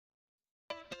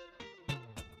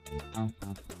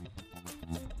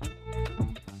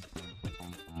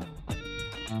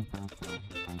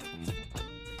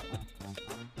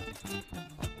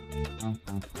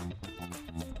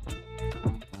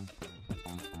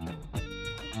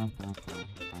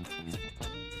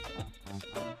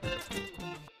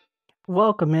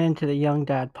Welcome into the Young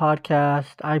Dad Podcast.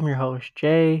 I'm your host,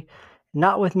 Jay.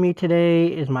 Not with me today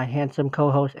is my handsome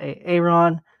co host,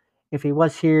 Aaron. If he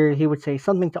was here, he would say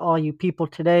something to all you people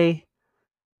today.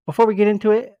 Before we get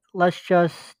into it, let's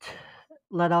just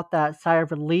let out that sigh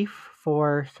of relief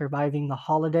for surviving the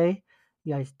holiday.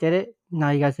 You guys did it. Now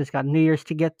you guys just got New Year's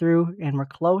to get through, and we're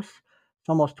close. It's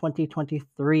almost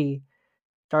 2023.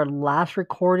 It's our last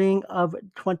recording of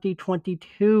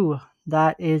 2022.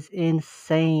 That is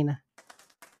insane.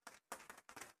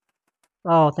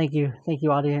 Oh, thank you. Thank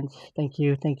you, audience. Thank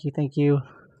you. Thank you. Thank you.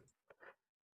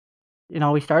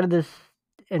 We started this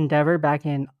endeavor back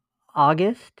in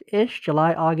August ish,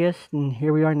 July, August, and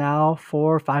here we are now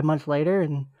 4 or 5 months later,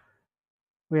 and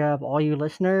we have all you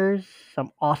listeners, some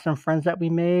awesome friends that we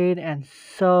made, and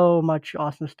so much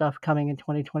awesome stuff coming in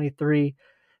 2023.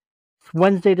 It's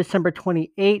Wednesday, December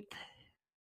 28th,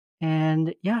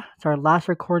 and yeah, it's our last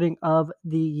recording of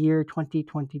the year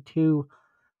 2022.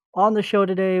 On the show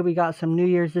today, we got some New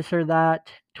Year's this or that,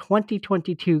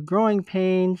 2022 growing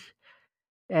pains,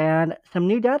 and some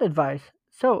new dad advice.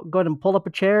 So go ahead and pull up a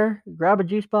chair, grab a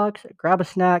juice box, grab a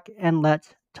snack, and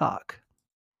let's talk.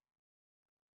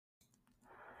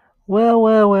 Well,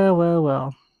 well, well, well,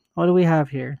 well. What do we have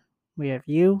here? We have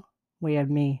you, we have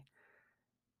me.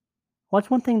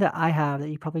 What's one thing that I have that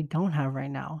you probably don't have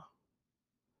right now?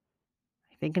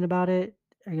 Thinking about it?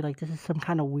 Are you like, this is some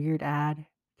kind of weird ad?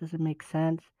 Does it make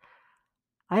sense?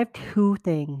 I have two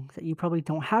things that you probably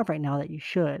don't have right now that you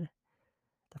should.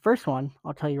 The first one,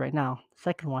 I'll tell you right now. The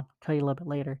second one, I'll tell you a little bit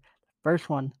later. The first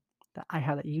one that I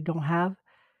have that you don't have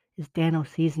is Dano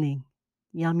seasoning.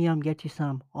 Yum yum, get you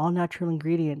some. All natural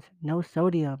ingredients, no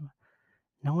sodium,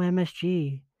 no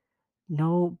MSG,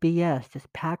 no BS.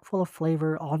 Just packed full of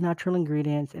flavor, all natural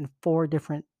ingredients in 4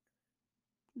 different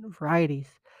varieties: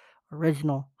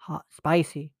 original, hot,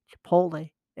 spicy,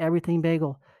 chipotle, everything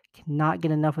bagel. Cannot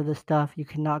get enough of this stuff. You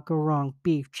cannot go wrong.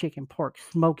 Beef, chicken, pork,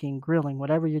 smoking, grilling,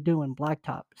 whatever you're doing,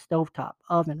 blacktop, stovetop,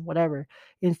 oven, whatever,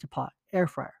 Instapot, air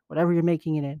fryer, whatever you're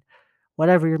making it in,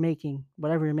 whatever you're making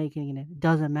it in, it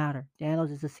doesn't matter.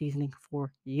 Dano's is the seasoning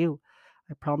for you.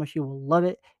 I promise you will love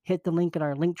it. Hit the link in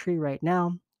our link tree right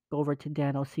now. Go over to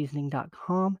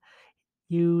danoseasoning.com.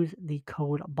 Use the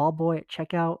code BALLBOY at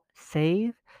checkout.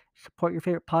 Save. Support your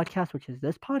favorite podcast, which is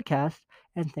this podcast,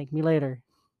 and thank me later.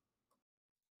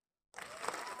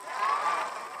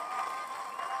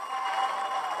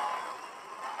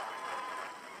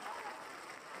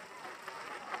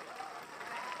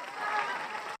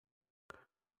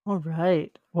 All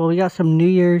right. Well, we got some New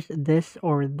Year's this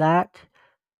or that.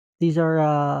 These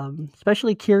are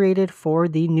specially curated for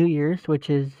the New Year's, which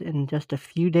is in just a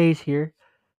few days here.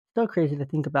 So crazy to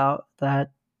think about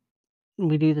that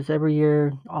we do this every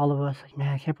year. All of us, like,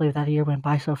 man, I can't believe that year went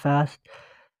by so fast.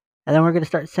 And then we're going to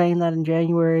start saying that in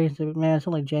January. So, man, it's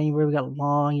only January. We got a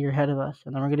long year ahead of us.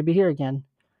 And then we're going to be here again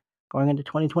going into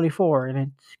 2024. And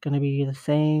it's going to be the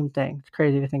same thing. It's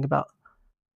crazy to think about.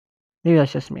 Maybe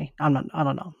that's just me. I don't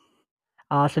know.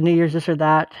 So New Year's this or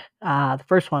that. The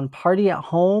first one, party at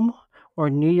home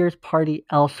or New Year's party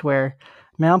elsewhere.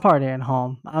 Man, I'm partying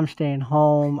home. I'm staying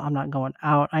home. I'm not going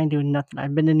out. I ain't doing nothing.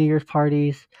 I've been to New Year's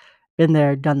parties. Been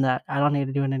there, done that. I don't need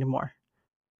to do it anymore.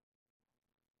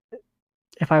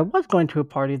 If I was going to a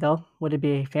party, though, would it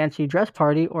be a fancy dress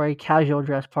party or a casual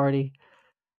dress party?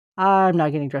 I'm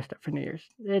not getting dressed up for New Year's.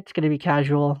 It's going to be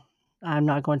casual. I'm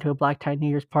not going to a black tie New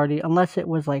Year's party unless it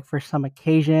was like for some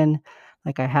occasion,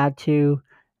 like I had to,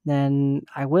 then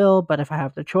I will. But if I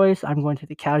have the choice, I'm going to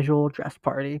the casual dress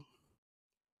party.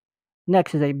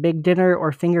 Next is a big dinner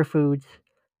or finger foods.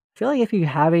 I feel like if you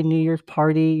have a New Year's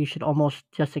party, you should almost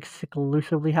just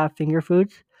exclusively have finger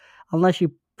foods, unless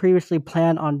you previously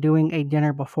plan on doing a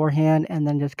dinner beforehand and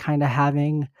then just kind of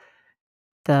having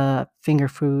the finger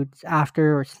foods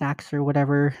after or snacks or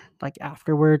whatever, like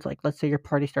afterwards. Like, let's say your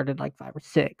party started like 5 or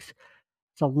 6.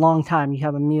 It's a long time. You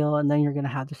have a meal and then you're going to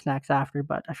have the snacks after.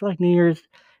 But I feel like New Year's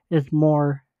is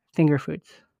more finger foods.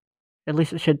 At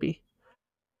least it should be.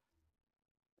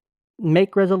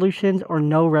 Make resolutions or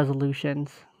no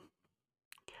resolutions.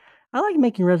 I like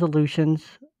making resolutions.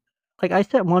 Like, I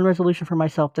set one resolution for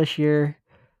myself this year.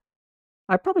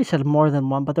 I probably said more than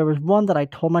one, but there was one that I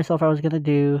told myself I was going to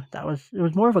do. It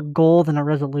was more of a goal than a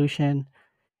resolution.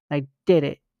 I did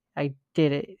it. I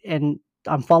did it. And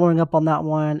I'm following up on that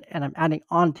one and I'm adding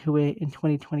on to it in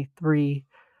 2023.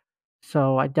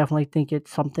 So I definitely think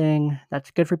it's something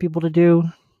that's good for people to do.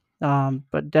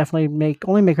 But definitely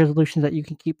only make resolutions that you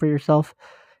can keep for yourself.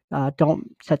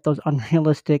 Don't set those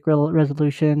unrealistic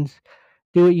resolutions.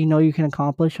 Do what you know you can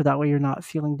accomplish, so that way you're not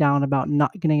feeling down about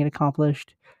not getting it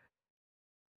accomplished,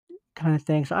 kind of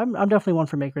thing. So I'm definitely one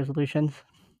for make resolutions.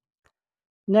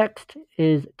 Next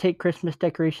is take Christmas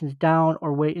decorations down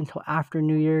or wait until after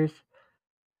New Year's.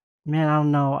 Man, I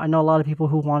don't know. I know a lot of people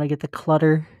who want to get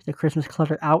the Christmas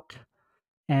clutter out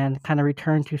and kind of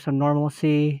return to some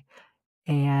normalcy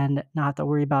and not have to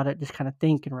worry about it, just kind of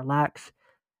think and relax.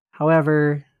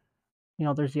 However,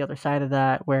 there's the other side of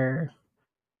that where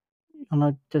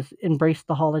just embrace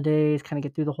the holidays, kind of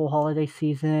get through the whole holiday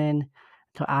season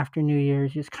until after New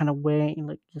Year's. Just kind of wait and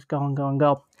like just go and go and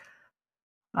go.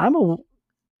 I'm a,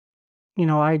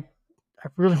 I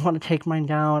really want to take mine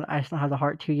down. I just don't have the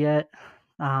heart to yet.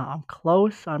 I'm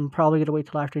close. I'm probably gonna wait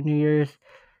till after New Year's,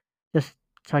 just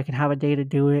so I can have a day to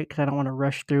do it because I don't want to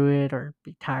rush through it or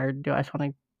be tired to do it. I just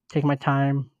want to take my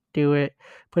time, do it,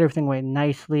 put everything away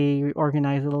nicely,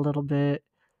 reorganize it a little bit,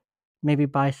 maybe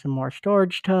buy some more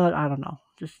storage to I don't know.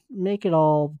 Just make it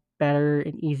all better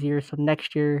and easier so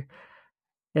next year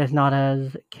is not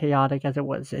as chaotic as it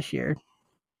was this year.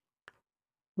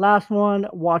 Last one,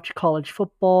 watch college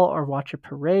football or watch a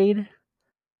parade.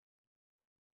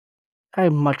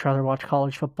 I'd much rather watch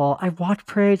college football. I watch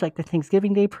parades like the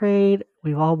Thanksgiving Day parade.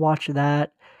 We've all watched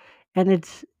that. And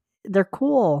they're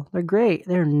cool. They're great.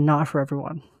 They're not for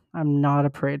everyone. I'm not a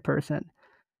parade person.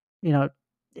 You know,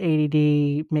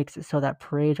 ADD makes it so that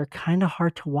parades are kind of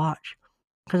hard to watch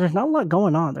because there's not a lot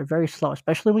going on. They're very slow,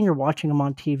 especially when you're watching them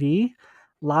on TV,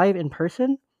 live in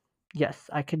person. Yes,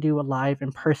 I could do a live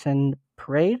in person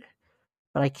parade,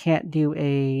 but I can't do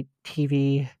a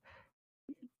TV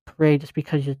parade just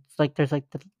because it's like there's like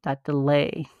that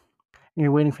delay and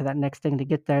you're waiting for that next thing to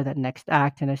get there, that next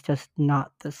act, and it's just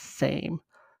not the same.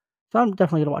 So I'm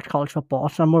definitely gonna watch college football.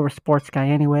 So I'm more of a sports guy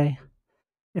anyway.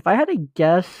 If I had to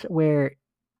guess where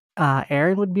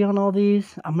Aaron would be on all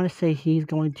these, I'm gonna say he's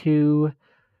going to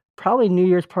probably New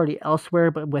Year's party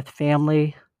elsewhere, but with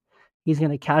family. He's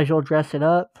gonna casual dress it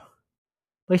up,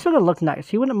 but he's still gonna look nice.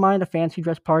 He wouldn't mind a fancy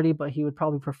dress party, but he would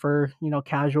probably prefer,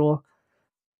 casual.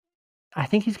 I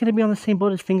think he's gonna be on the same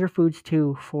boat as Finger Foods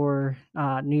too for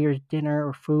New Year's dinner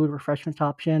or food refreshments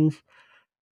options.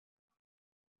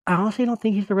 I honestly don't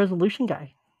think he's the resolution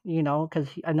guy, because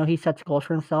I know he sets goals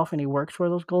for himself and he works for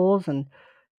those goals, and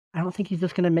I don't think he's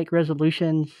just gonna make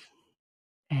resolutions.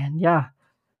 And yeah,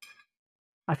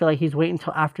 I feel like he's waiting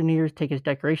until after New Year's to take his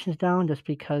decorations down just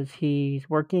because he's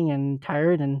working and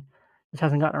tired and just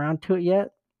hasn't gotten around to it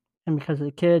yet. And because of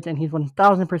the kids, and he's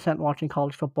 1000% watching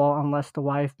college football unless the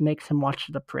wife makes him watch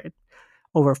the parade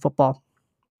over football.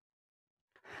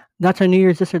 That's our New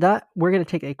Year's this or that. We're going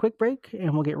to take a quick break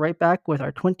and we'll get right back with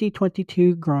our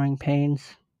 2022 growing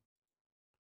pains.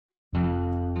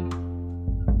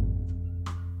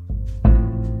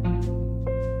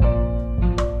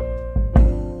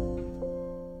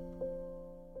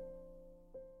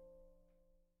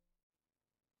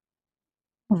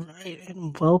 All right,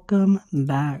 and welcome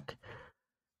back.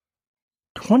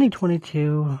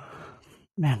 2022,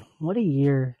 man, what a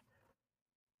year.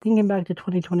 Thinking back to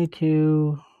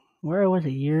 2022, where I was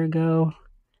a year ago,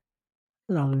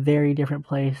 in a very different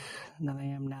place than I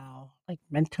am now. Like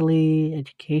mentally,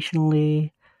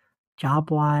 educationally,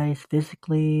 job wise,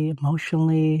 physically,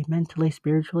 emotionally, mentally,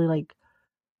 spiritually. Like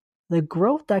the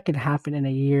growth that can happen in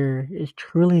a year is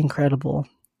truly incredible.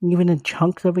 Even in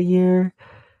chunks of a year,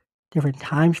 different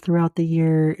times throughout the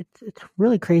year, it's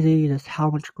really crazy just how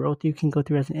much growth you can go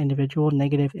through as an individual,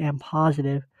 negative and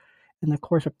positive, in the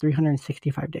course of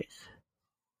 365 days.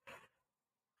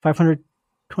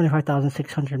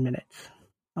 525,600 minutes.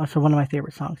 Also, one of my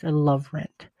favorite songs. I love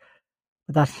Rent.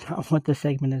 But that's not what this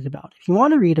segment is about. If you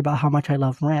want to read about how much I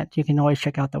love Rent, you can always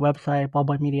check out the website,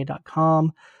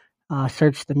 ballboymedia.com.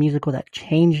 Search the musical that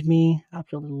changed me. I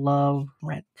absolutely love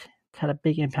Rent. It's had a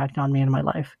big impact on me in my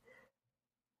life.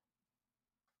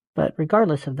 But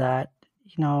regardless of that,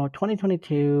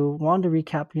 2022, wanted to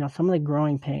recap, some of the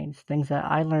growing pains, things that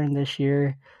I learned this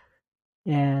year.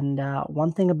 And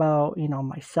one thing about,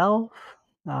 myself,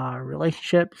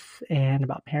 relationships, and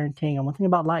about parenting, and one thing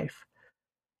about life.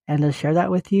 And to share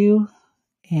that with you.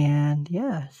 And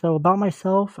yeah, so about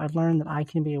myself, I learned that I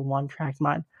can be a one track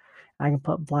mind. I can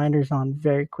put blinders on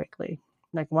very quickly.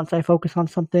 Like once I focus on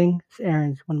something,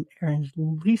 one of Aaron's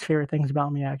least favorite things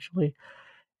about me actually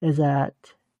is that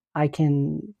I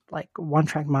can like one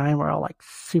track mind where I'll like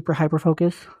super hyper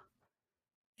focus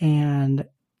and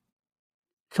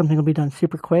something will be done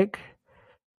super quick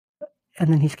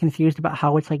and then he's confused about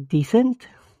how it's like decent.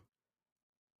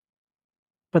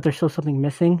 but there's still something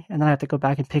missing, and then I have to go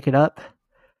back and pick it up.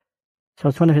 So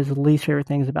it's one of his least favorite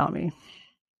things about me.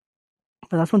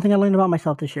 But that's one thing I learned about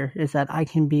myself this year is that I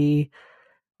can be,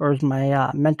 or as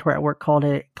my mentor at work called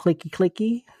it, clicky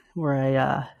clicky, where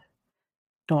I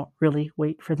don't really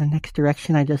wait for the next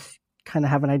direction. I just kind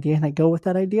of have an idea and I go with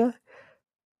that idea.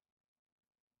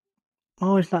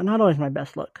 Always not always my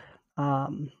best look,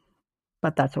 um,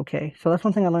 but that's okay. So that's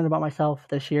one thing I learned about myself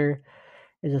this year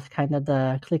is just kind of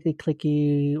the clicky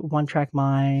clicky one track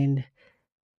mind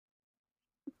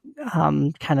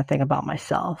kind of thing about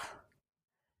myself.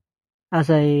 As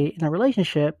in a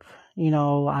relationship,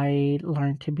 I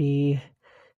learned to be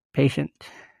patient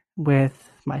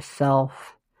with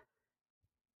myself.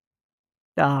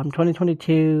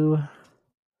 2022,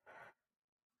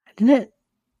 I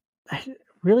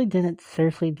really didn't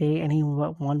seriously date any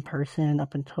but one person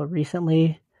up until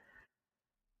recently,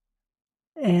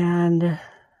 and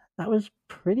that was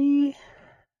pretty.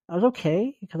 I was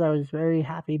okay because I was very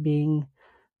happy being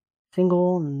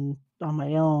single and on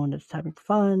my own, just having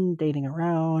fun, dating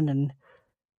around, and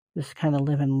just kind of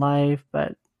living life. But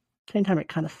at the same time, it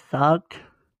kind of sucked.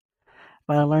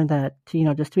 But I learned that,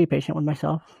 just to be patient with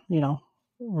myself.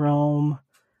 Rome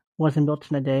wasn't built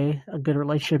in a day. A good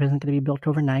relationship isn't going to be built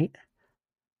overnight.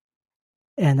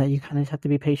 And that you kind of just have to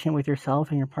be patient with yourself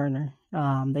and your partner.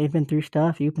 They've been through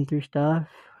stuff. You've been through stuff.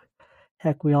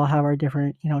 Heck, we all have our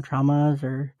different, traumas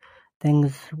or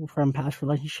things from past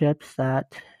relationships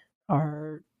that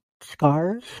are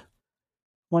scars,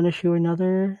 one issue or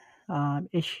another,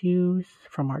 issues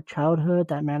from our childhood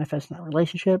that manifest in our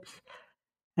relationships,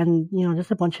 and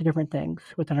just a bunch of different things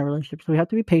within our relationships. So we have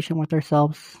to be patient with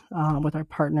ourselves, with our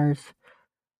partners.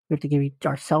 We have to give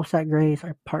ourselves that grace,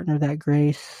 our partner that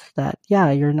grace. That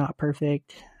yeah, you're not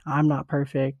perfect. I'm not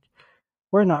perfect.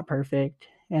 We're not perfect,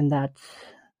 and that's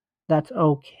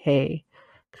okay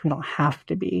because we don't have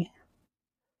to be.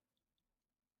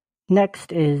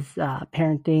 Next is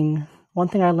parenting. One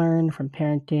thing I learned from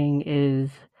parenting is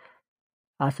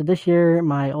so this year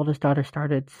my oldest daughter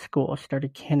started school. She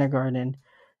started kindergarten,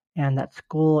 and that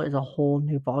school is a whole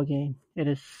new ballgame. It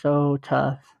is so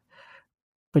tough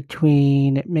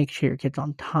between make sure your kids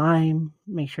on time,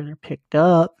 make sure they're picked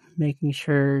up, making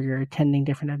sure you're attending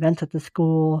different events at the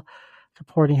school,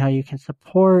 supporting how you can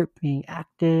support, being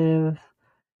active,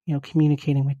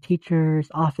 communicating with teachers,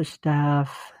 office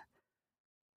staff,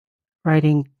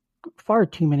 writing far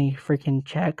too many freaking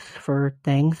checks for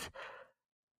things.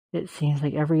 It seems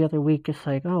like every other week it's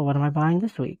like, oh, what am I buying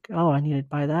this week? Oh, I need to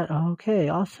buy that. Oh, okay,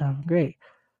 awesome, great.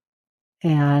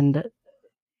 And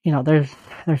there's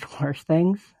worse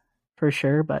things for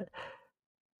sure, but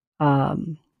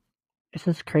um, it's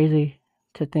just crazy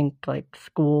to think like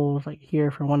schools like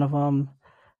here for one of them.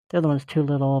 The other one's too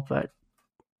little, but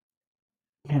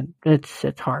man, it's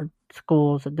hard.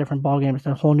 School's a different ballgame. It's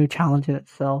a whole new challenge in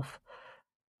itself.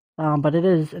 But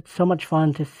it's so much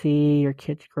fun to see your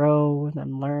kids grow,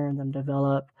 them learn, them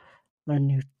develop, learn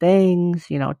new things,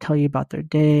 tell you about their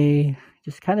day,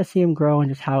 just kind of see them grow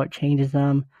and just how it changes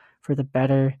them for the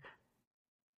better.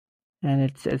 And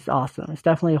it's awesome. It's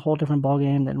definitely a whole different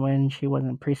ballgame than when she was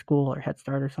in preschool or Head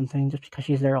Start or something, just because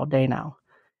she's there all day now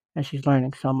and she's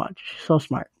learning so much. She's so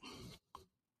smart.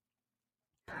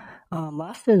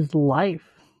 Last is life.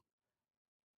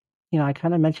 I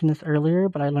kind of mentioned this earlier,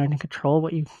 but I learned to control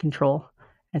what you can control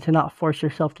and to not force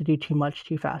yourself to do too much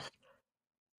too fast.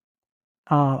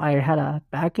 I had a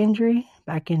back injury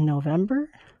back in November,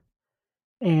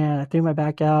 and I threw my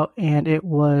back out, and it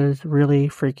was really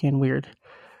freaking weird.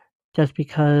 Just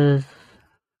because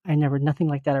nothing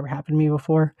like that ever happened to me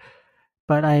before,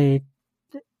 but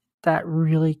that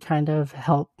really kind of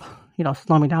helped,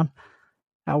 slow me down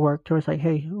at work. To it's like,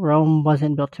 hey, Rome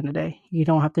wasn't built in a day. You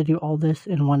don't have to do all this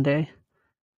in one day.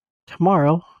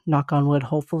 Tomorrow, knock on wood,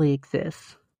 hopefully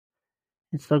exists.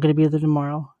 It's still going to be there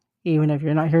tomorrow. Even if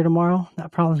you're not here tomorrow,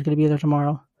 that problem's going to be there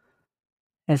tomorrow.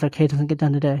 And it's okay, it doesn't get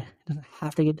done today. It doesn't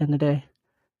have to get done today.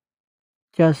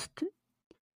 Just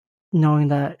knowing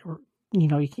that,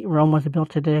 Rome wasn't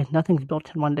built today. Nothing's built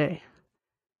in one day.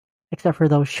 Except for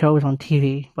those shows on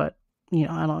TV. But,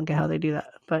 I don't get how they do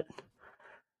that. But,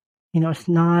 it's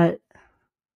not,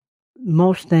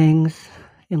 most things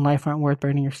in life aren't worth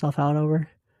burning yourself out over.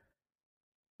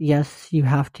 Yes, you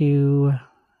have to,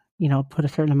 put a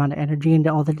certain amount of energy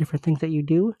into all the different things that you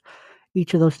do.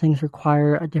 Each of those things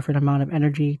require a different amount of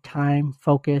energy, time,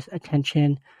 focus,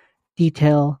 attention,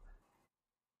 detail,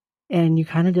 and you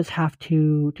kind of just have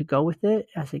to go with it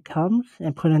as it comes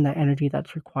and put in that energy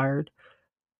that's required.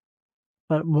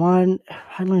 But one,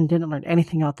 didn't learn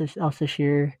anything else this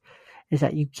year is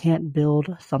that you can't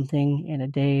build something in a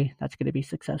day that's going to be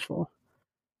successful.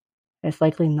 It's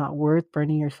likely not worth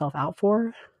burning yourself out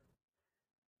for.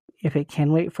 If it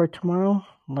can wait for tomorrow,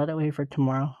 let it wait for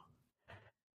tomorrow.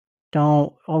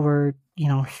 Don't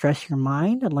stress your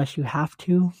mind unless you have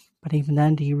to. But even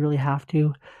then, do you really have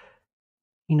to?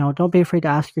 Don't be afraid to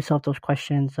ask yourself those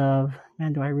questions of,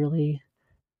 man, does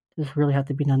this really have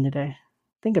to be done today?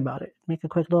 Think about it. Make a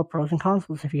quick little pros and cons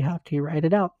list if you have to. Write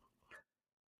it out.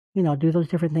 Do those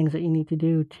different things that you need to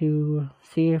do to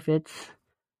see if it's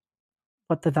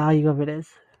what the value of it is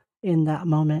in that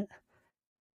moment.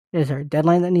 Is there a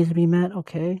deadline that needs to be met?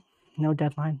 Okay, no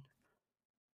deadline.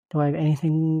 Do I have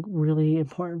anything really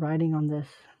important writing on this?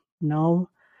 No.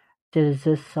 Is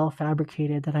this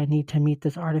self-fabricated that I need to meet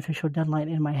this artificial deadline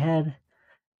in my head?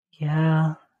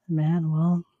 Yeah, man,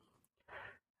 well,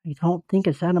 I don't think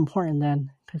it's that important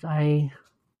then, because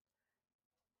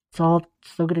it's all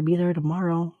still going to be there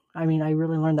tomorrow. I mean, I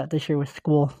really learned that this year with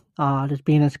school, just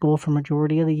being in school for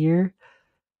majority of the year,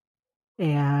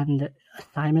 and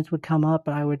assignments would come up,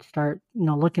 and I would start,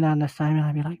 looking at an assignment,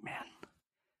 I'd be like, man,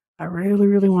 I really,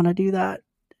 really want to do that,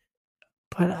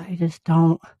 but I just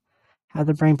don't have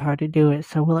the brain power to do it.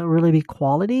 So will it really be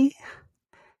quality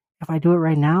if I do it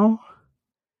right now?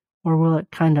 Or will it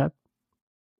kind of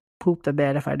poop the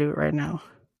bed if I do it right now?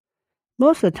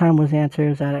 Most of the time was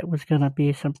answers that it was going to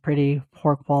be some pretty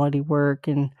poor quality work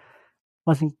and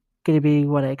wasn't going to be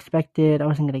what I expected. I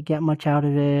wasn't going to get much out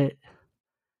of it.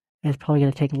 It's probably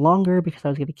going to take longer because I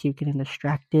was going to keep getting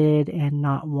distracted and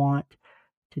not want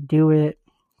to do it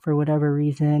for whatever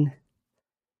reason.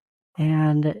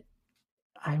 And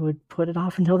I would put it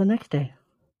off until the next day.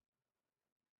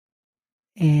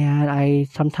 And I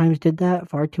sometimes did that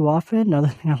far too often. Another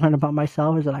thing I learned about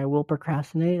myself is that I will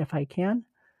procrastinate if I can.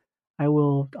 I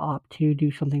will opt to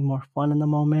do something more fun in the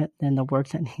moment than the work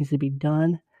that needs to be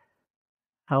done.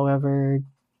 However,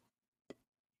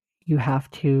 you have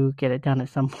to get it done at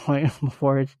some point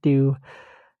before it's due,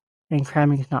 and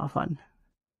cramming is not fun.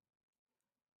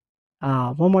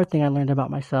 One more thing I learned about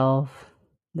myself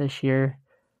this year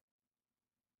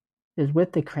is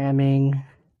with the cramming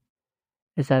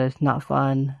is that it's not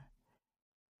fun,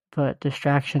 but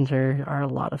distractions are a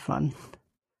lot of fun.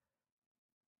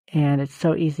 And it's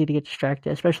so easy to get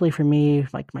distracted, especially for me,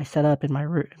 like my setup in my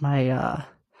where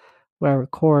I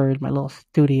record, my little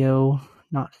studio,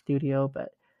 not studio, but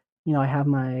I have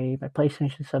my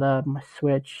PlayStation set up, my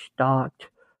Switch docked,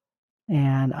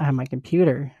 and I have my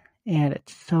computer. And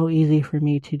it's so easy for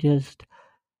me to just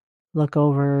look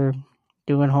over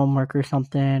doing homework or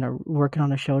something or working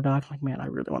on a show doc. Like, man, I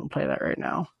really want to play that right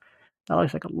now. That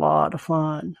looks like a lot of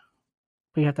fun.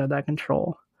 But you have to have that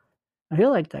control. I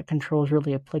feel like that control is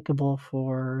really applicable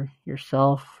for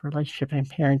yourself, relationship, and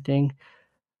parenting,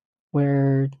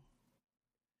 where,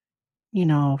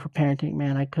 for parenting,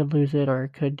 man, I could lose it or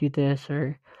could do this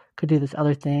or could do this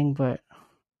other thing, but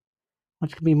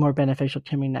what's going to be more beneficial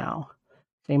to me now?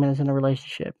 Same as in a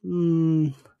relationship.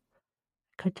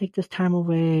 Could take this time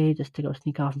away just to go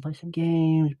sneak off and play some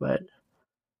games, but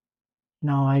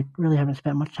I really haven't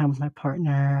spent much time with my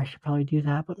partner. I should probably do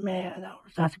that, but man,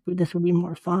 this would be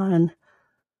more fun,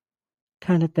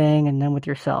 kind of thing. And then with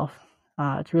yourself,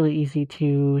 it's really easy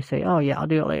to say, "Oh yeah, I'll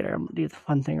do it later. I'm gonna do the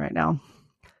fun thing right now."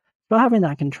 So having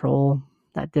that control,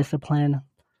 that discipline,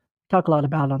 talk a lot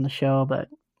about it on the show, but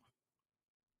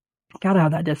gotta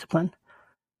have that discipline.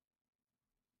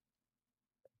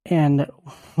 And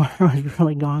where I was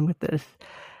really going with this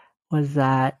was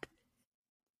that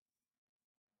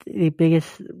the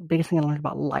biggest thing I learned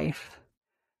about life,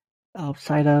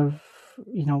 outside of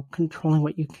controlling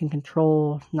what you can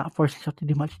control, not forcing yourself to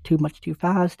do too much too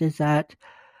fast, is that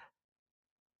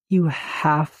you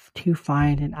have to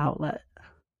find an outlet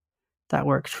that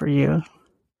works for you.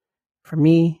 For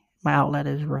me, my outlet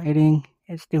is writing.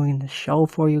 It's doing the show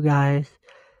for you guys,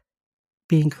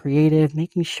 being creative,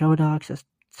 making show docs is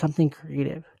something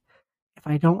creative. If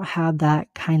I don't have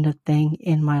that kind of thing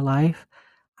in my life,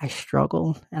 I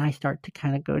struggle and I start to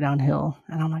kind of go downhill.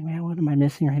 And I'm like, man, what am I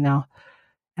missing right now?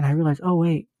 And I realize, oh,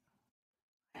 wait,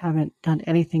 I haven't done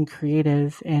anything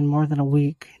creative in more than a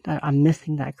week. I'm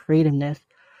missing that creativeness.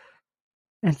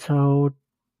 And so,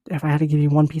 if I had to give you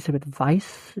one piece of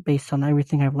advice based on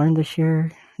everything I've learned this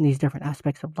year in these different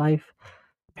aspects of life,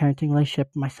 parenting,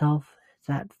 relationship, myself, is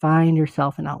that find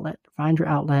yourself an outlet. Find your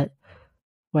outlet,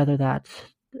 whether that's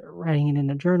writing it in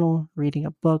a journal, reading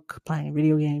a book, playing a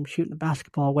video game, shooting a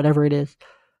basketball, whatever it is.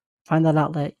 Find that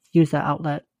outlet, use that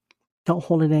outlet. Don't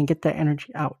hold it in, get that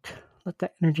energy out. Let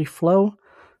that energy flow,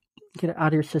 get it out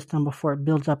of your system before it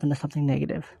builds up into something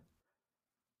negative.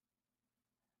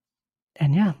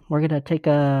 And yeah, we're going to take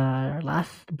a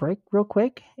last break real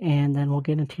quick, and then we'll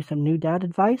get into some new dad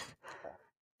advice.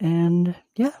 And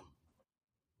yeah,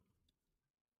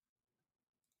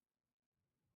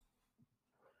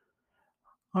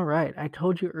 All right, I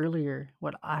told you earlier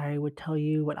what I would tell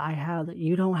you what I have that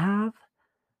you don't have.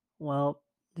 Well,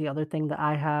 the other thing that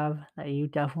I have that you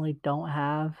definitely don't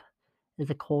have is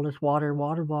the coldest water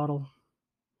bottle.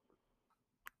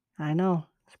 I know,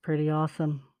 it's pretty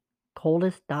awesome.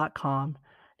 Coldest.com.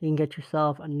 You can get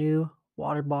yourself a new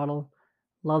water bottle.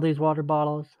 Love these water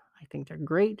bottles. I think they're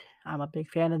great. I'm a big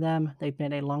fan of them. They've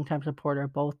been a longtime supporter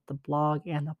of both the blog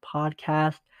and the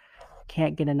podcast.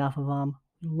 Can't get enough of them.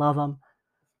 Love them.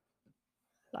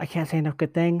 I can't say enough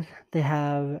good things. They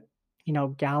have,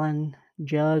 gallon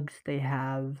jugs. They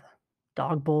have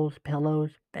dog bowls,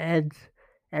 pillows, beds,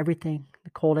 everything. The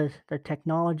coldest. Their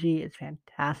technology is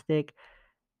fantastic.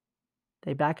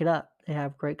 They back it up. They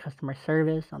have great customer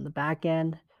service on the back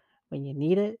end. When you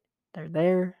need it, they're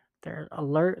there. They're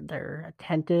alert. They're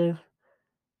attentive.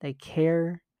 They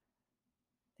care.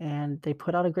 And they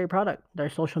put out a great product. Their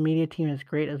social media team is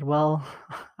great as well.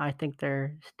 I think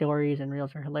their stories and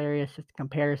reels are hilarious, just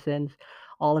comparisons,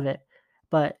 all of it.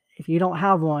 But if you don't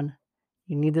have one,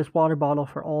 you need this water bottle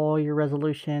for all your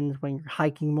resolutions when you're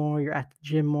hiking more, you're at the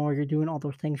gym more, you're doing all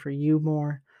those things for you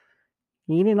more.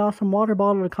 You need an awesome water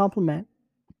bottle to complement.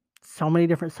 So many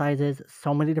different sizes,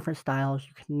 so many different styles.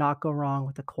 You cannot go wrong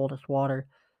with the coldest water.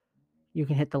 You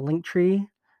can hit the link tree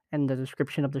in the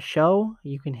description of the show.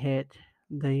 You can hit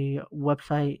the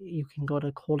website. You can go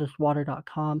to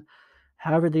coldestwater.com.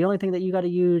 However, the only thing that you got to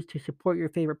use to support your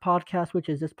favorite podcast, which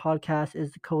is this podcast,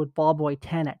 is the code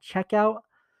BALLBOY10 at checkout.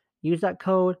 Use that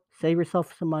code, save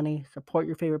yourself some money, support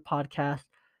your favorite podcast.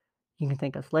 You can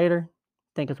thank us later,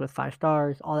 thank us with 5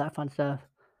 stars, all that fun stuff.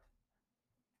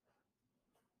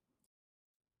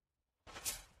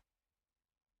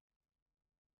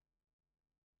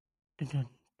 Dun, dun,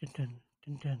 dun, dun,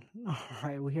 dun, dun. All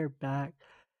right, we are back.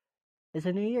 It's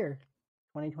a new year,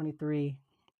 2023.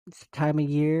 It's the time of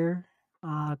year,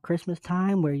 Christmas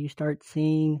time, where you start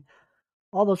seeing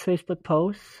all those Facebook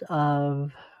posts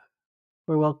of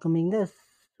we're welcoming this,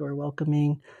 we're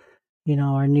welcoming,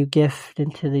 our new gift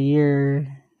into the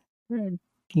year.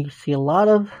 You see a lot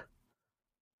of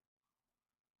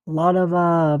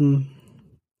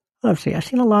let's see, I've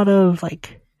seen a lot of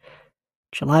like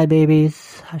July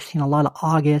babies. I've seen a lot of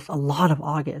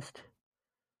August,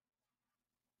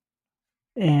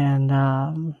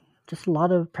 and just a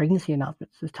lot of pregnancy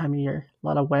announcements this time of year. A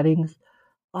lot of weddings,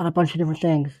 a bunch of different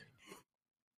things.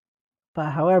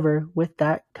 But however, with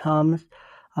that comes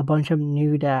a bunch of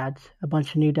new dads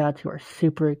who are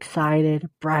super excited,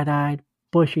 bright eyed,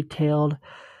 bushy tailed,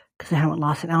 because they haven't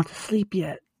lost an ounce of sleep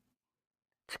yet.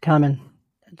 It's coming.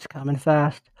 It's coming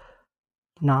fast.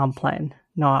 No, I'm playing.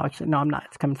 No, actually, no, I'm not.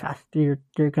 It's coming fast. You're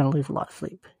gonna lose a lot of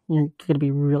sleep. You're gonna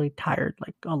be really tired,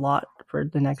 like a lot for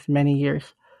the next many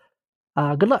years.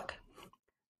 Good luck.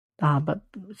 But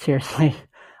seriously,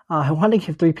 I want to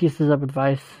give 3 pieces of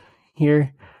advice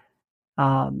here.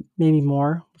 Maybe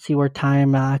more. See where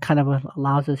time kind of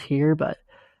allows us here, but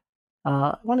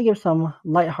I want to give some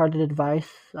lighthearted advice,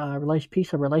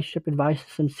 piece of relationship advice,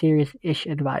 some serious-ish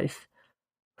advice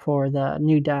for the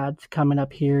new dads coming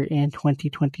up here in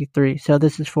 2023. So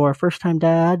this is for first-time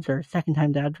dads or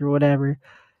second-time dads or whatever.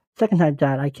 Second-time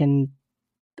dad, I can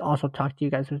also talk to you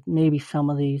guys with maybe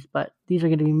some of these, but these are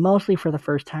going to be mostly for the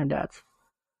first-time dads.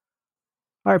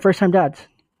 All right, first-time dads,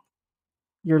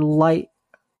 you're light.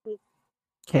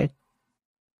 Okay,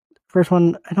 first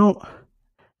one,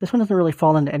 this one doesn't really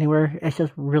fall into anywhere. It's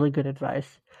just really good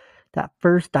advice. That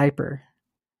first diaper,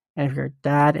 and if you're a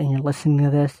dad and you're listening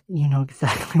to this, you know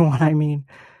exactly what I mean.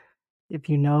 If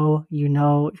you know, you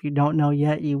know. If you don't know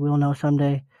yet, you will know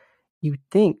someday. You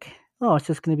think, oh, it's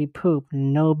just going to be poop.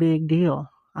 No big deal.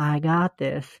 I got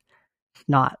this. It's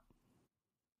not.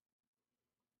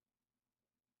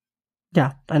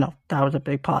 Yeah, I know. That was a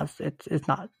big pause. It's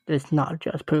not. It's not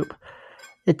just poop.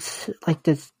 It's like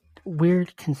this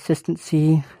weird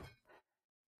consistency.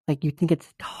 Like you think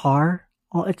it's tar.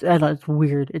 Oh, I know, it's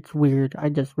weird. It's weird. I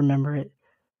just remember it.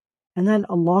 And then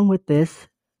along with this,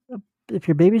 if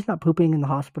your baby's not pooping in the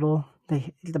hospital,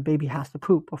 the baby has to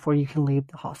poop before you can leave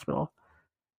the hospital.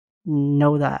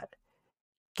 Know that.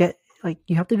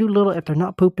 You have to do little if they're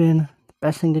not pooping. The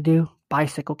best thing to do,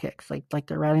 bicycle kicks. Like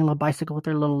they're riding a little bicycle with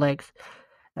their little legs.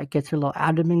 That gets their little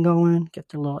abdomen going,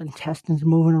 gets their little intestines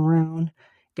moving around,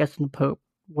 gets them to poop.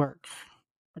 Works.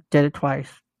 I did it twice.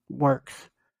 Works.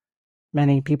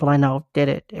 Many people I know did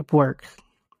it. It works.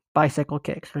 Bicycle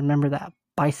kicks. Remember that.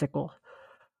 Bicycle.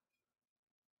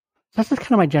 That's just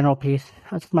kind of my general piece.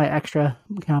 That's my extra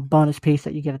kind of bonus piece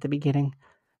that you get at the beginning.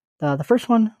 The first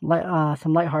one,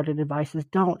 some lighthearted advice is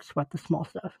don't sweat the small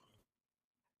stuff.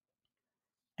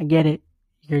 I get it.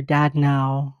 You're a dad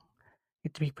now. You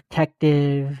have to be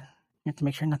protective. You have to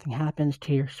make sure nothing happens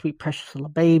to your sweet, precious little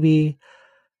baby.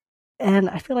 And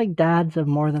I feel like dads of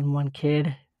more than one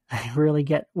kid, I really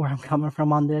get where I'm coming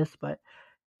from on this, but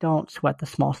don't sweat the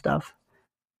small stuff.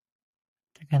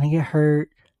 They're going to get hurt.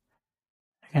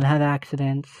 They're going to have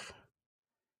accidents.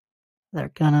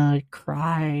 They're going to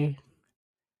cry.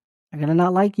 They're going to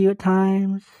not like you at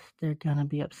times. They're going to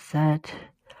be upset.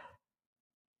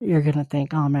 You're going to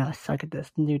think, oh man, I suck at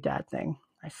this new dad thing.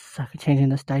 I suck at changing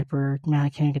this diaper. Man, I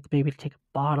can't get the baby to take a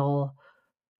bottle.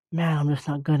 Man, I'm just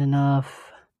not good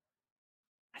enough.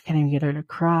 I can't even get her to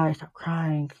cry. Stop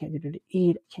crying. Can't get her to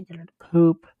eat. Can't get her to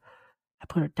poop. I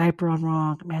put her diaper on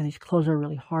wrong. Man, these clothes are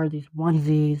really hard. These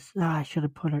onesies. I should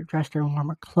have dressed her in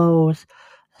warmer clothes.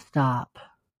 Stop.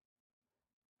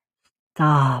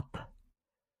 Stop.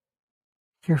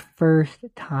 Your first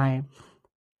time.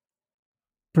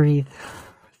 Breathe.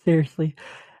 Seriously,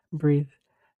 breathe.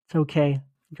 It's okay.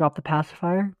 Drop the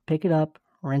pacifier, pick it up,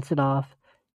 rinse it off,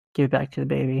 give it back to the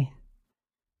baby.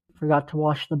 Forgot to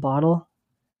wash the bottle,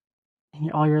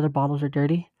 and all your other bottles are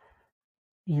dirty.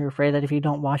 You're afraid that if you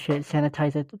don't wash it,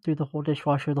 sanitize it through the whole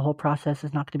dishwasher, the whole process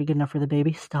is not going to be good enough for the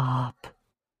baby. Stop.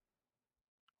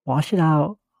 Wash it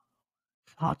out.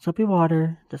 Hot soapy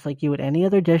water, just like you would any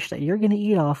other dish that you're going to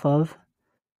eat off of.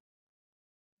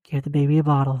 Give the baby a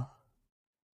bottle.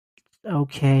 It's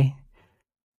okay.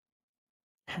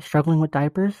 Struggling with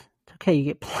diapers? It's okay. You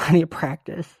get plenty of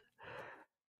practice.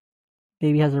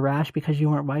 Baby has a rash because you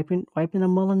weren't wiping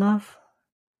them well enough.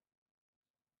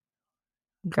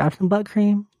 Grab some butt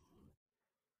cream.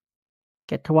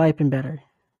 Get to wiping better.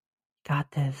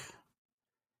 Got this.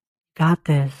 Got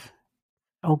this.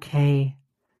 Okay.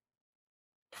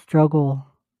 Struggle.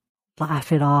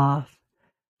 Laugh it off.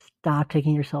 Stop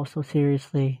taking yourself so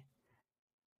seriously.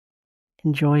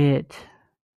 Enjoy it.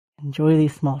 Enjoy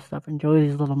these small stuff. Enjoy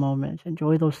these little moments.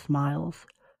 Enjoy those smiles.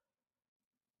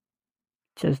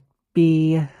 Just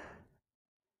be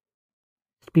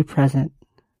present.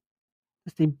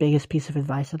 That's the biggest piece of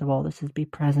advice out of all this is be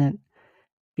present.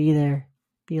 Be there.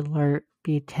 Be alert.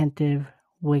 Be attentive.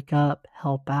 Wake up.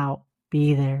 Help out.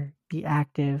 Be there. Be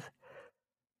active.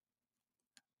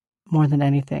 More than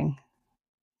anything,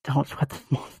 don't sweat the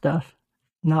small stuff.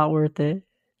 Not worth it.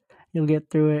 You'll get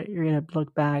through it. You're going to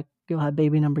look back. You'll have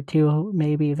baby number 2,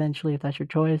 maybe eventually, if that's your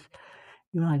choice.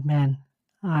 You're like, man,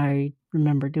 I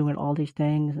remember doing all these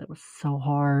things. It was so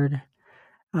hard.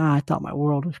 I thought my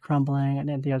world was crumbling. I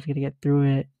didn't think I was going to get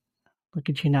through it. Look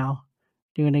at you now,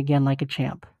 doing it again like a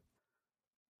champ.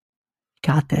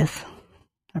 Got this.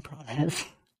 I promise.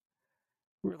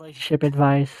 Relationship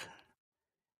advice.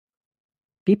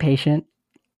 Be patient.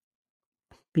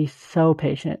 Be so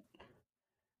patient.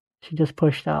 She just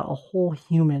pushed out a whole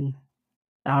human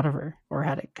out of her, or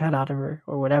had it cut out of her,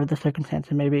 or whatever the circumstance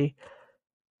may be.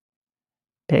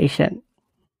 Patient.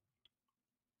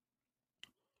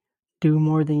 Do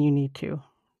more than you need to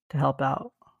help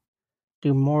out.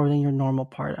 Do more than your normal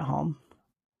part at home.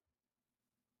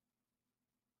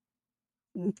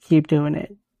 Keep doing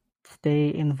it.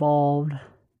 Stay involved.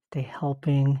 Stay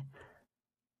helping.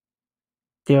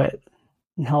 Do it.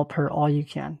 And help her all you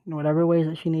can. In whatever ways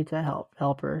that she needs that help,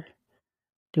 help her.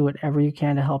 Do whatever you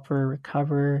can to help her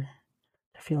recover,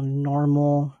 to feel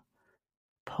normal.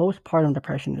 Postpartum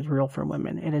depression is real for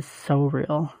women. It is so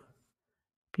real.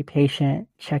 Be patient.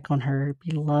 Check on her.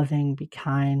 Be loving. Be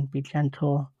kind. Be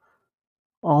gentle.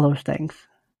 All those things.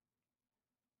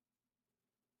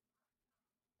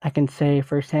 I can say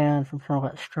firsthand from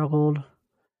someone that struggled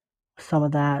with some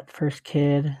of that first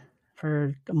kid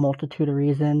for a multitude of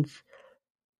reasons.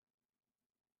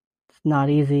 It's not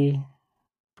easy,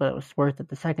 but it was worth it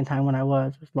the second time when it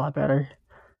was a lot better.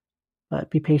 But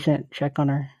be patient, check on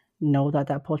her. Know that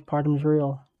postpartum is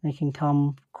real. It can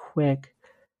come quick.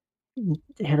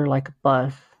 Hit her like a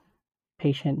bus.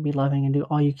 Patient, be loving, and do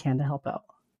all you can to help out.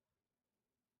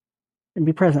 And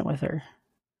be present with her.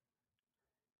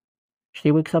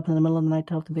 She wakes up in the middle of the night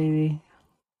to help the baby.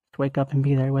 Just wake up and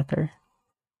be there with her.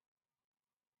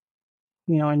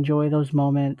 Enjoy those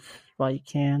moments while you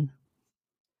can.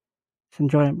 Just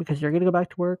enjoy them because you're going to go back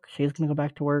to work. She's going to go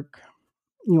back to work.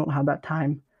 You won't have that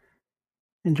time.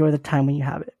 Enjoy the time when you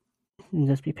have it and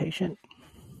just be patient.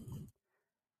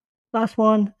 Last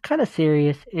one, kind of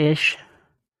serious-ish.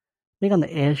 Big on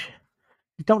the ish.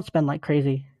 Don't spend like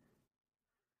crazy.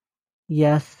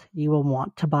 Yes, you will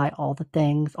want to buy all the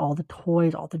things, all the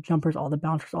toys, all the jumpers, all the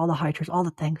bouncers, all the high chairs, all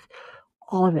the things.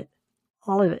 All of it.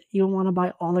 All of it. You want to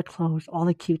buy all the clothes, all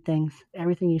the cute things,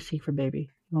 everything you see for baby.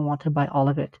 You want to buy all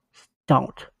of it.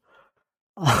 Don't.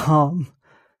 You're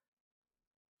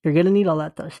going to need all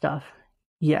that stuff.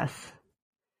 Yes.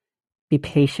 Be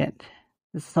patient.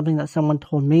 This is something that someone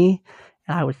told me,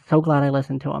 And I was so glad I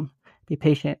listened to him. Be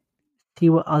patient. See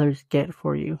what others get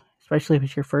for you, especially if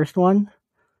it's your first one.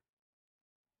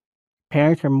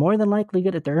 Parents are more than likely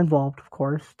good if they're involved, of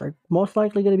course. They're most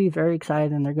likely going to be very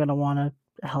excited and they're going to want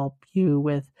to help you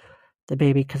with the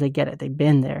baby because they get it. They've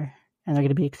been there and they're going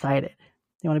to be excited.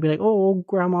 They want to be like, oh,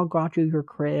 grandma got you your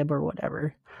crib or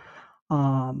whatever.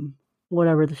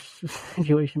 Whatever the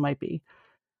situation might be.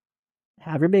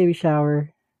 Have your baby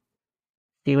shower,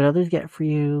 see what others get for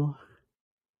you,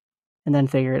 and then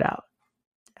figure it out.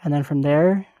 And then from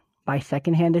there, buy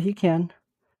secondhand if you can,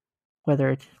 whether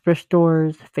it's thrift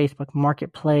stores, Facebook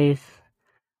Marketplace.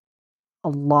 A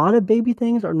lot of baby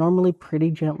things are normally pretty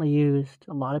gently used.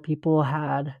 A lot of people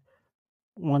had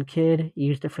one kid,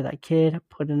 used it for that kid,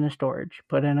 put it in a storage,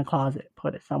 put it in a closet,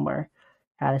 put it somewhere.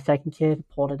 Had a second kid,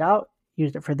 pulled it out,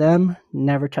 used it for them,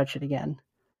 never touch it again.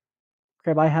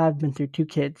 Crib I have been through 2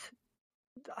 kids.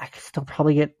 I could still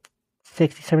probably get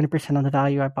 60-70% of the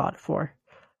value I bought it for.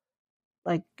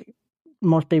 Like,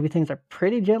 most baby things are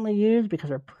pretty gently used because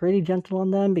they're pretty gentle on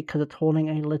them because it's holding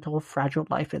a little fragile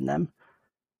life in them.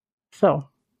 So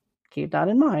keep that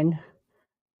in mind.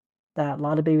 That a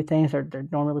lot of baby things they're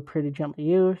normally pretty gently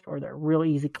used or they're real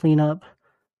easy cleanup.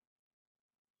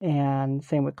 And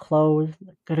same with clothes.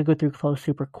 Gotta go through clothes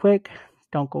super quick.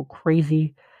 Don't go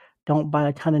crazy. Don't buy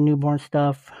a ton of newborn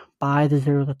stuff. Buy the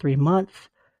 0 to 3 months.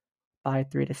 By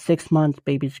 3 to 6 months,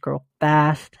 babies grow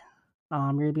fast. You're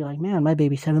gonna be like, man, my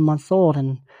baby's 7 months old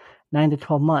and 9 to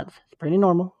 12 months. It's pretty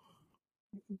normal.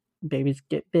 Babies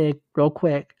get big real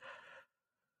quick.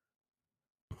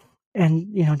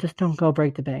 And, just don't go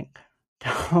break the bank.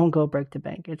 Don't go break the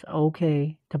bank. It's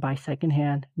okay to buy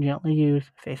secondhand, gently used,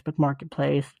 Facebook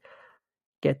Marketplace,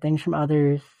 get things from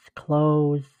others,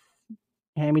 clothes,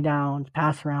 hand-me-downs,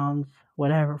 pass-arounds,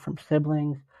 whatever, from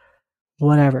siblings,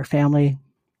 whatever, family.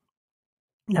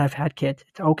 I've had kids.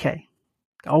 It's okay.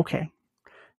 Okay.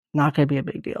 Not going to be a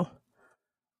big deal.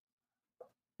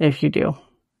 If you do.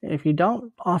 If you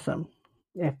don't, awesome.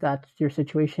 If that's your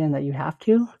situation that you have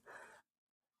to,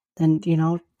 then,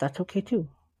 that's okay too.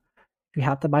 If you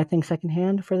have to buy things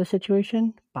secondhand for the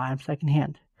situation, buy them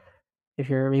secondhand. If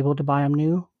you're able to buy them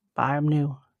new, buy them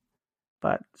new.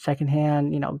 But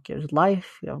secondhand, gives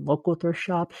life. You have local thrift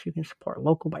shops. You can support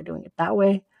local by doing it that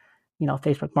way.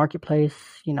 Facebook Marketplace,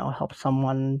 help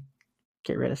someone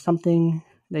get rid of something.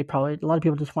 A lot of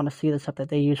people just want to see the stuff that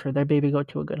they use for their baby go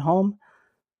to a good home.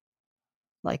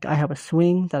 Like, I have a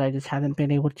swing that I just haven't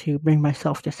been able to bring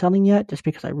myself to selling yet just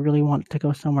because I really want it to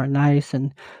go somewhere nice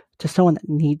and to someone that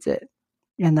needs it.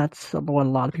 And that's what a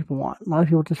lot of people want. A lot of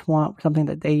people just want something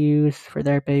that they use for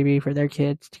their baby, for their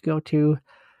kids to go to.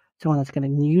 Someone that's going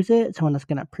to use it, someone that's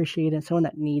going to appreciate it, someone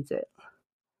that needs it.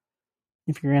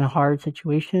 If you're in a hard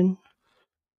situation,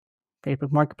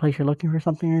 Facebook Marketplace, you're looking for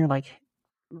something, you're like,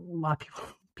 a lot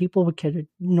of people with kids are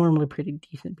normally pretty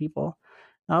decent people.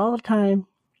 Not all the time.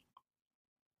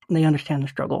 They understand the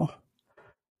struggle.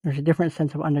 There's a different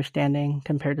sense of understanding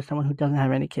compared to someone who doesn't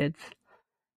have any kids.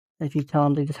 If you tell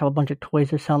them they just have a bunch of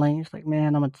toys they're selling, it's like,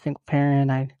 man, I'm a single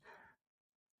parent. Can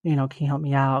you help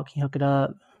me out? Can you hook it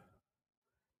up?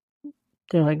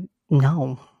 They're like,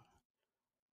 no.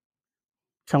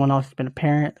 Someone else has been a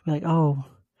parent. They're like, oh,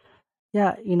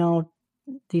 yeah,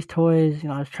 these toys,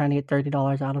 I was trying to get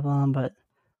 $30 out of them, but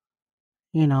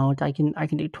I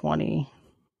can do 20.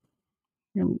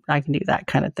 I can do that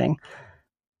kind of thing.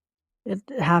 It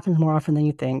happens more often than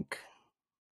you think.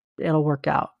 It'll work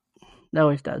out. It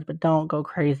always does, but don't go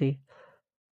crazy.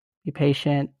 Be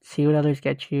patient. See what others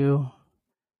get you.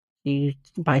 You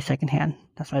buy secondhand.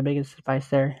 That's my biggest advice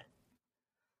there.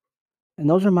 And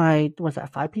those are my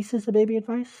 5 pieces of baby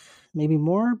advice, maybe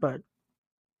more, but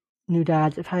new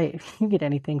dads, if you get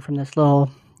anything from this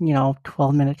little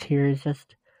 12 minutes here, is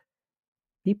just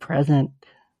be present.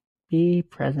 Be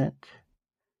present.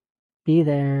 Be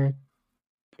there.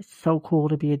 It's so cool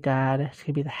to be a dad. It's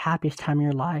gonna be the happiest time of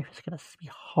your life. It's gonna be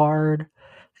hard.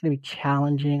 It's gonna be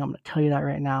challenging. I'm gonna tell you that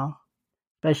right now.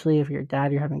 Especially if you're a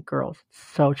dad, you're having girls. It's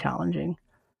so challenging.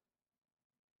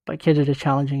 But kids are just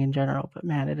challenging in general. But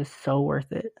man, it is so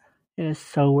worth it. It is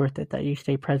so worth it that you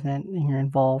stay present and you're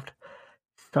involved.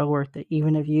 It's so worth it.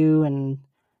 Even if you and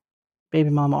baby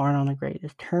mama aren't on the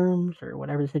greatest terms or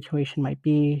whatever the situation might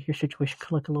be, your situation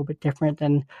could look a little bit different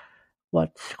than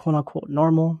what's quote unquote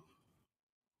normal.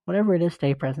 Whatever it is,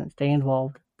 stay present, stay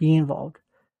involved, be involved.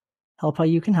 Help how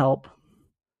you can help.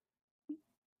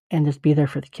 And just be there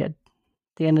for the kid.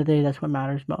 At the end of the day, that's what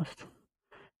matters most.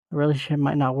 A relationship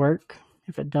might not work.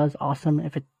 If it does, awesome.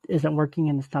 If it isn't working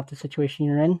and it's not the situation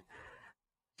you're in,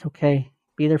 it's okay.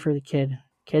 Be there for the kid.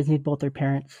 Kids need both their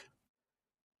parents.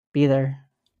 Be there.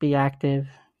 Be active.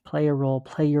 Play a role.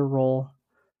 Play your role.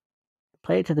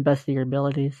 Play it to the best of your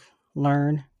abilities.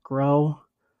 Learn, grow.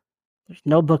 There's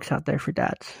no books out there for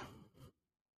dads.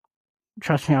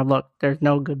 Trust me, I've looked. There's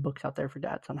no good books out there for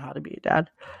dads on how to be a dad.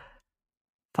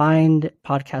 Find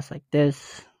podcasts like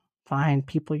this. Find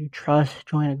people you trust.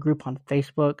 Join a group on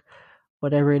Facebook.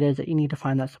 Whatever it is that you need to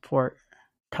find that support.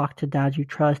 Talk to dads you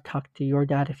trust. Talk to your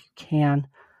dad if you can.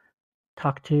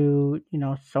 Talk to,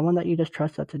 someone that you just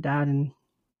trust that's a dad, and,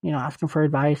 ask them for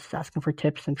advice, ask them for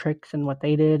tips and tricks and what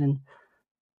they did, and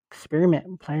experiment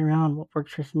and play around. What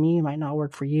works for me might not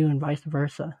work for you, and vice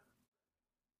versa.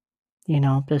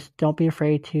 Just don't be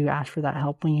afraid to ask for that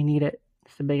help when you need it.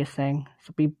 It's the biggest thing.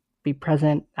 So be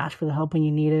present, ask for the help when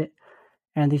you need it,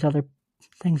 and these other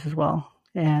things as well.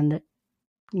 And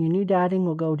your new dadding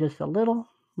will go just a little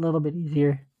bit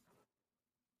easier.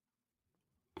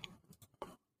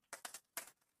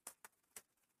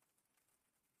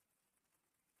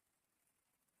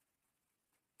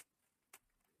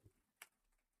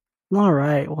 All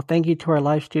right. Well, thank you to our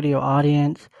live studio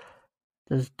audience.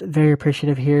 Just very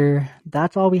appreciative here.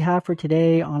 That's all we have for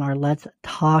today on our Let's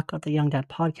Talk of the Young Dad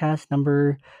podcast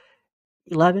number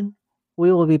 11.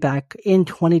 We will be back in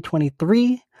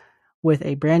 2023 with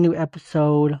a brand new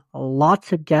episode.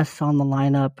 Lots of guests on the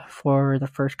lineup for the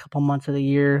first couple months of the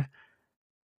year.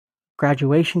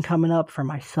 Graduation coming up for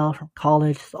myself from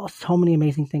college. So many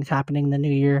amazing things happening in the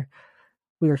new year.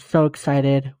 We are so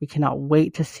excited. We cannot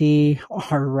wait to see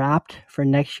our Wrapped for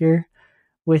next year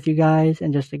with you guys,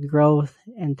 and just the growth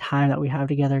and time that we have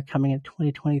together coming in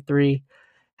 2023.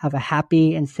 Have a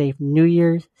happy and safe New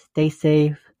Year's. Stay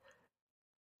safe.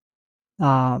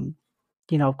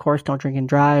 Of course, don't drink and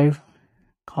drive.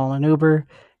 Call an Uber.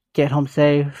 Get home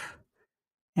safe.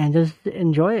 And just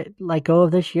enjoy it. Let go of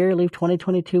this year. Leave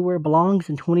 2022 where it belongs.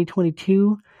 In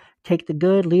 2022, take the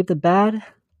good, leave the bad. And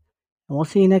we'll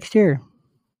see you next year.